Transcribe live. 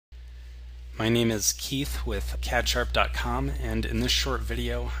My name is Keith with CADsharp.com, and in this short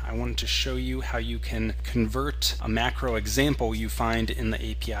video I wanted to show you how you can convert a macro example you find in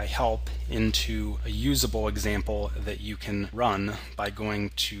the API help into a usable example that you can run by going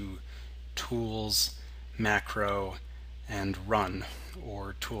to Tools, Macro, and Run,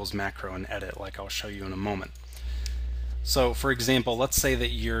 or Tools, Macro, and Edit, like I'll show you in a moment. So for example, let's say that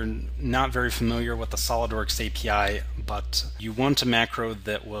you're not very familiar with the SolidWorks API, but you want a macro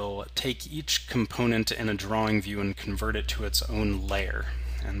that will take each component in a drawing view and convert it to its own layer.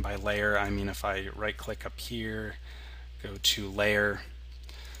 And by layer, I mean if I right click up here, go to layer.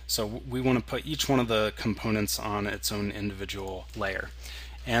 So we want to put each one of the components on its own individual layer.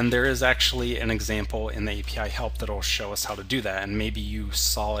 And there is actually an example in the API help that will show us how to do that, and maybe you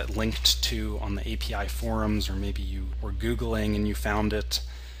saw it linked to on the API forums, or maybe you were Googling and you found it.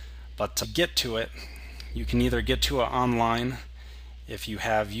 But to get to it, you can either get to it online if you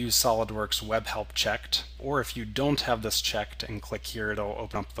have Use SolidWorks Web Help checked, or if you don't have this checked and click here, it'll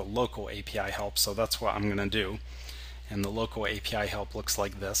open up the local API help. So that's what I'm going to do. And the local API help looks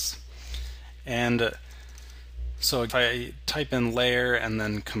like this. And so if I type in layer and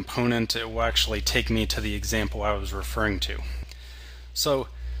then component, it will actually take me to the example I was referring to. So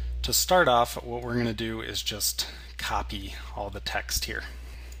to start off, what we're going to do is just copy all the text here.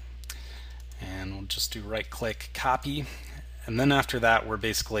 And we'll just do right click, copy, and then after that we're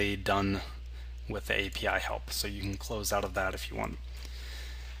basically done with the API help. So you can close out of that if you want.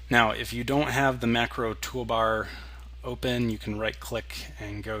 Now if you don't have the macro toolbar open, you can right click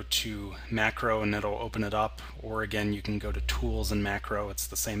and go to macro and it'll open it up, or again you can go to tools and macro, it's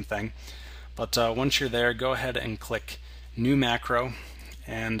the same thing. But once you're there, go ahead and click new macro,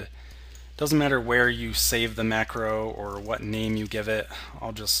 and it doesn't matter where you save the macro or what name you give it.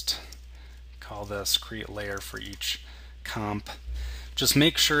 I'll just call this create layer for each comp. Just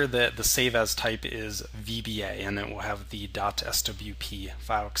make sure that the save as type is VBA, and it will have the .swp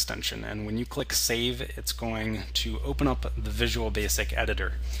file extension. And when you click save, it's going to open up the Visual Basic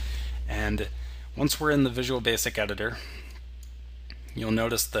editor. And once we're in the Visual Basic editor, you'll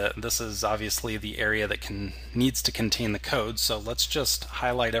notice that this is obviously the area that needs to contain the code. So let's just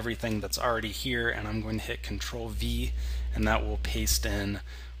highlight everything that's already here, and I'm going to hit Control V, and that will paste in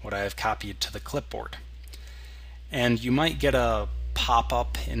what I have copied to the clipboard. And you might get a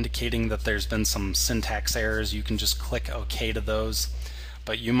pop-up indicating that there's been some syntax errors. You can just click OK to those,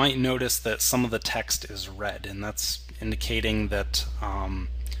 but you might notice that some of the text is red, and that's indicating that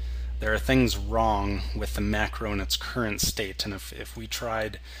there are things wrong with the macro in its current state. And if we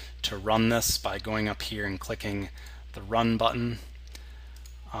tried to run this by going up here and clicking the run button,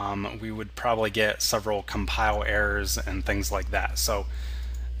 we would probably get several compile errors and things like that. So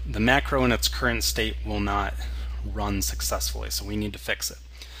the macro in its current state will not run successfully, so we need to fix it.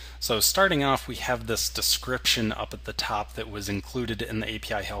 So starting off, we have this description up at the top that was included in the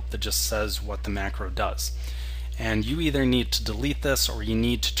API help that just says what the macro does. And you either need to delete this or you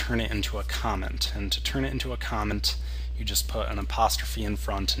need to turn it into a comment. And to turn it into a comment, you just put an apostrophe in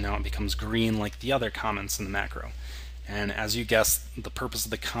front, and now it becomes green like the other comments in the macro. And as you guessed, the purpose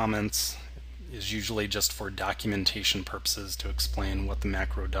of the comments is usually just for documentation purposes, to explain what the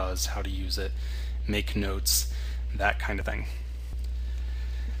macro does, how to use it, make notes, that kind of thing.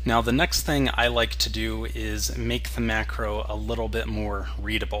 Now the next thing I like to do is make the macro a little bit more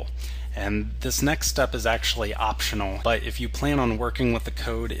readable. And this next step is actually optional, but if you plan on working with the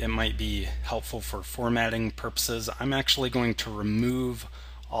code, it might be helpful for formatting purposes. I'm actually going to remove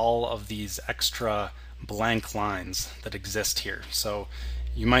all of these extra blank lines that exist here. So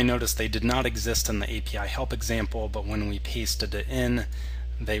you might notice they did not exist in the API help example, but when we pasted it in,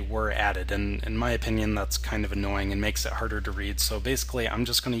 they were added, and in my opinion that's kind of annoying and makes it harder to read. So basically I'm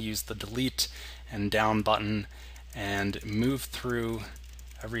just going to use the delete and down button and move through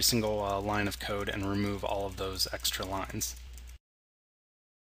every single line of code and remove all of those extra lines.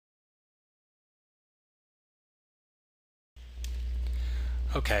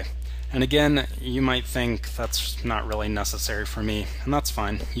 Okay, and again you might think that's not really necessary for me, and that's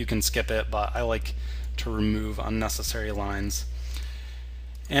fine, you can skip it, but I like to remove unnecessary lines.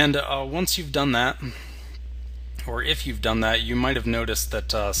 And once you've done that, or if you've done that, you might have noticed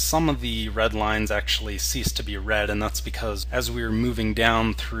that some of the red lines actually cease to be red, and that's because as we were moving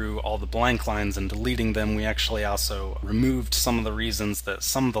down through all the blank lines and deleting them, we actually also removed some of the reasons that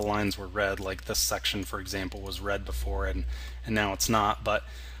some of the lines were red, like this section for example was red before and now it's not. But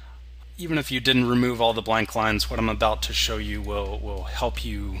even if you didn't remove all the blank lines, what I'm about to show you will help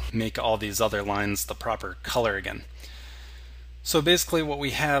you make all these other lines the proper color again. So basically what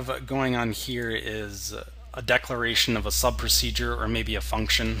we have going on here is a declaration of a sub-procedure or maybe a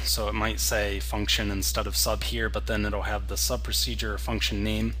function. So it might say function instead of sub here, but then it'll have the sub-procedure or function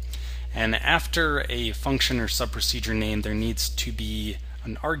name. And after a function or sub-procedure name, there needs to be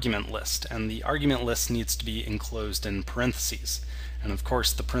an argument list, and the argument list needs to be enclosed in parentheses. And of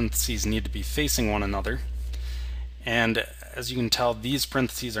course the parentheses need to be facing one another. And as you can tell, these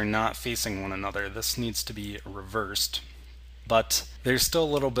parentheses are not facing one another. This needs to be reversed. But there's still a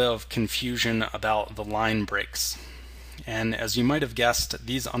little bit of confusion about the line breaks. And as you might have guessed,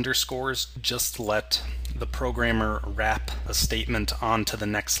 these underscores just let the programmer wrap a statement onto the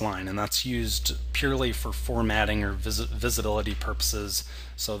next line, and that's used purely for formatting or visibility purposes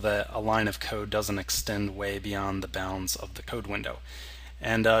so that a line of code doesn't extend way beyond the bounds of the code window.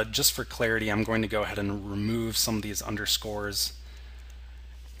 And just for clarity, I'm going to go ahead and remove some of these underscores.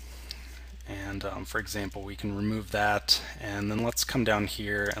 And for example, we can remove that, and then let's come down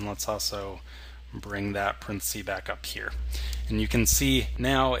here and let's also bring that parenthesis back up here. And you can see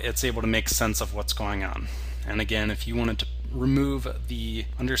now it's able to make sense of what's going on. And again, if you wanted to remove the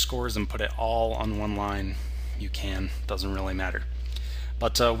underscores and put it all on one line, you can. Doesn't really matter.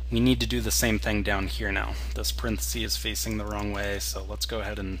 But we need to do the same thing down here now. This parenthesis is facing the wrong way, so let's go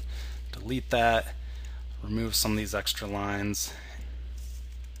ahead and delete that, remove some of these extra lines.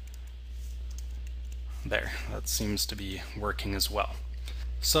 There, that seems to be working as well.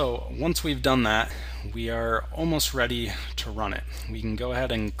 So once we've done that, we are almost ready to run it. We can go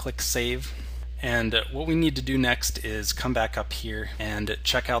ahead and click save, and what we need to do next is come back up here and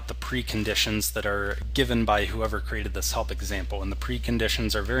check out the preconditions that are given by whoever created this help example. And the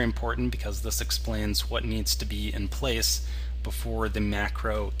preconditions are very important because this explains what needs to be in place before the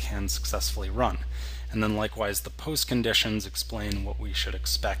macro can successfully run. And then likewise, the post conditions explain what we should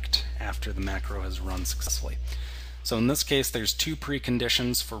expect after the macro has run successfully. So in this case, there's two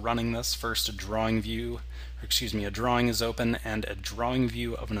preconditions for running this. First, a drawing is open and a drawing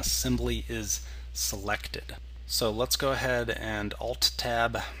view of an assembly is selected. So let's go ahead and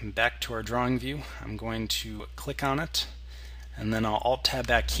Alt-Tab back to our drawing view. I'm going to click on it, and then I'll Alt-Tab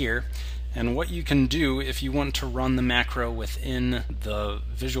back here. And what you can do if you want to run the macro within the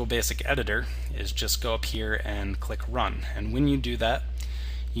Visual Basic Editor is just go up here and click Run. And when you do that,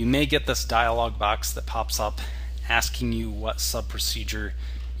 you may get this dialog box that pops up asking you what sub-procedure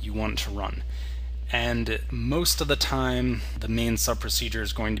you want to run. And most of the time, the main sub-procedure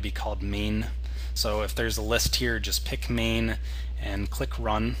is going to be called main. So if there's a list here, just pick main and click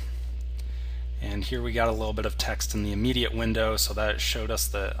Run. And here we got a little bit of text in the immediate window, so that showed us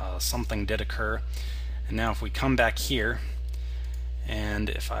that something did occur. And now if we come back here, and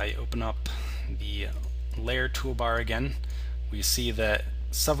if I open up the layer toolbar again, we see that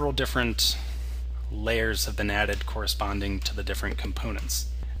several different layers have been added corresponding to the different components.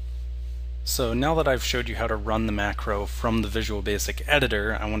 So now that I've showed you how to run the macro from the Visual Basic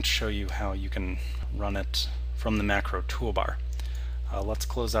Editor, I want to show you how you can run it from the macro toolbar. Let's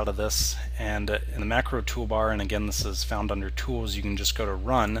close out of this, and in the macro toolbar, and again this is found under Tools, you can just go to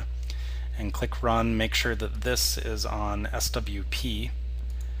Run and click Run. Make sure that this is on SWP,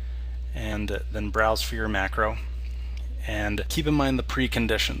 and then browse for your macro. And keep in mind the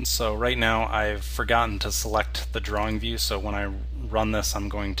preconditions. So right now I've forgotten to select the drawing view, so when I run this I'm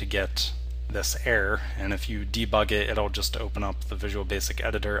going to get this error, and if you debug it, it'll just open up the Visual Basic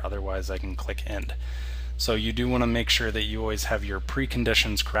Editor. Otherwise I can click End. So you do want to make sure that you always have your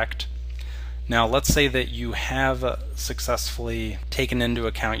preconditions correct. Now let's say that you have successfully taken into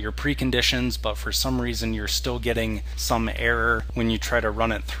account your preconditions, but for some reason you're still getting some error when you try to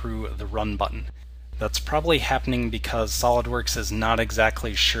run it through the Run button. That's probably happening because SolidWorks is not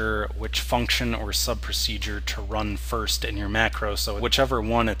exactly sure which function or sub-procedure to run first in your macro, so whichever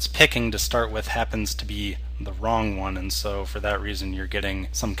one it's picking to start with happens to be the wrong one, and so for that reason you're getting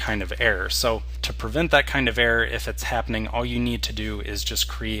some kind of error. So to prevent that kind of error, if it's happening, all you need to do is just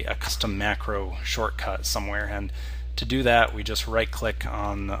create a custom macro shortcut somewhere, and to do that we just right click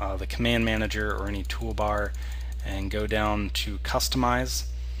on the command manager or any toolbar and go down to Customize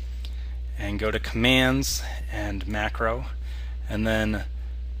and go to Commands and Macro, and then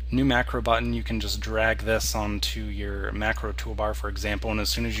New Macro button. You can just drag this onto your macro toolbar, for example, and as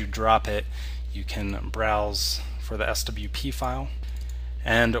soon as you drop it you can browse for the SWP file.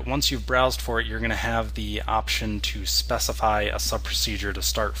 And once you've browsed for it, you're going to have the option to specify a sub-procedure to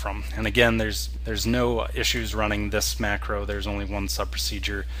start from. And again, there's no issues running this macro, there's only one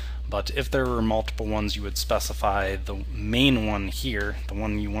sub-procedure. But if there were multiple ones, you would specify the main one here, the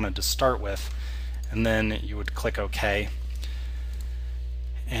one you wanted to start with, and then you would click OK.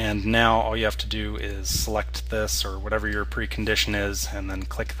 And now all you have to do is select this or whatever your precondition is and then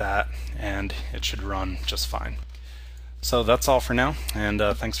click that, and it should run just fine. So that's all for now, and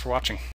thanks for watching.